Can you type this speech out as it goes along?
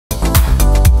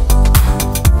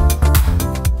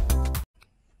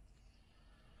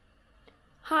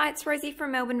Hi, it's Rosie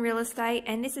from Melbourne Real Estate,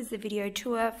 and this is the video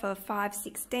tour for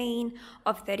 516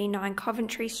 of 39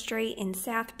 Coventry Street in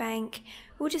Southbank.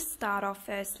 We'll just start off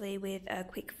firstly with a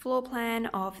quick floor plan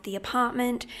of the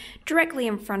apartment. Directly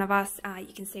in front of us,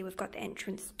 you can see we've got the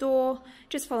entrance door.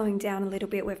 Just following down a little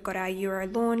bit, we've got our Euro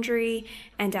laundry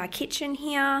and our kitchen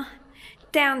here.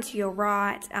 Down to your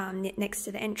right, next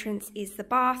to the entrance, is the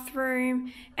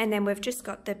bathroom, and then we've just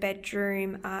got the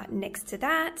bedroom next to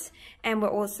that, and we're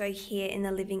also here in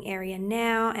the living area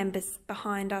now, and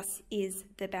behind us is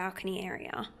the balcony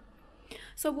area.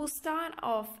 So we'll start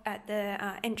off at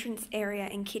the entrance area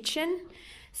and kitchen.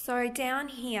 So down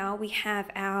here we have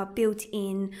our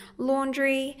built-in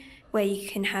laundry, where you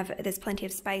can have, there's plenty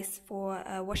of space for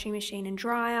a washing machine and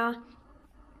dryer.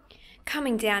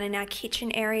 Coming down in our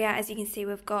kitchen area, as you can see,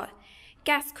 we've got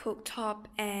gas cooktop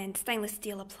and stainless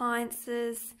steel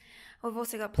appliances. We've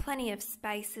also got plenty of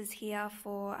spaces here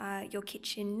for your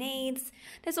kitchen needs.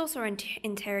 There's also an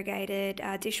interrogated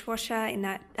dishwasher in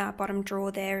that bottom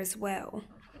drawer there as well.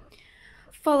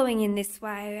 Following in this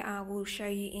way, we'll show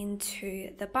you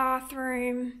into the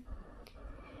bathroom.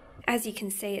 As you can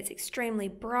see, it's extremely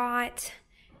bright.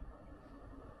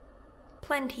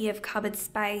 Plenty of cupboard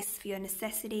space for your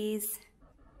necessities.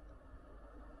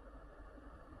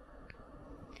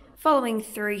 Following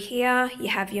through here, you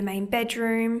have your main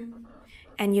bedroom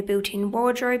and your built-in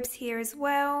wardrobes here as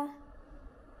well.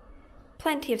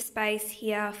 Plenty of space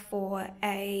here for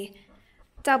a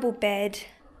double bed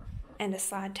and a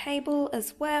side table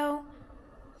as well.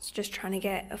 It's just trying to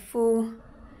get a full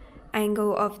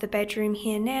angle of the bedroom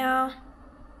here now.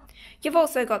 You've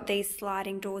also got these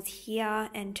sliding doors here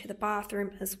and to the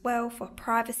bathroom as well for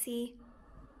privacy.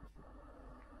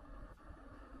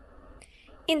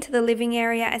 Into the living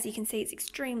area, as you can see, it's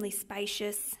extremely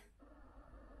spacious.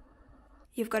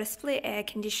 You've got a split air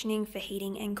conditioning for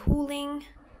heating and cooling.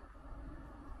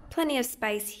 Plenty of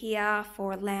space here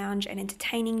for a lounge and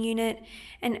entertaining unit,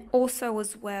 and also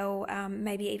as well,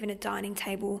 maybe even a dining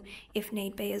table if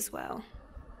need be as well.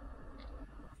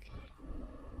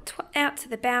 Out to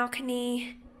the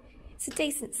balcony. It's a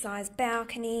decent sized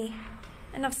balcony,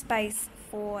 enough space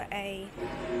for a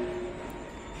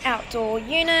outdoor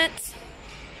unit.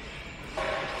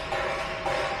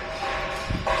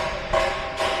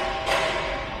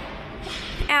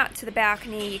 Out to the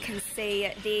balcony, you can see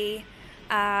the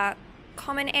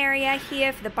common area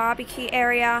here for the barbecue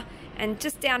area, and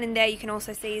just down in there you can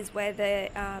also see is where the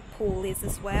pool is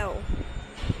as well.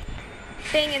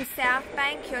 Being in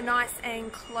Southbank, you're nice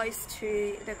and close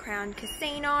to the Crown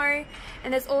Casino,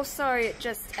 and there's also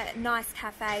just nice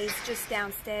cafes just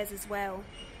downstairs as well.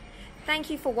 Thank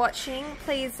you for watching.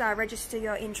 Please register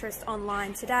your interest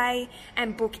online today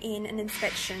and book in an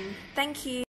inspection. Thank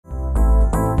you.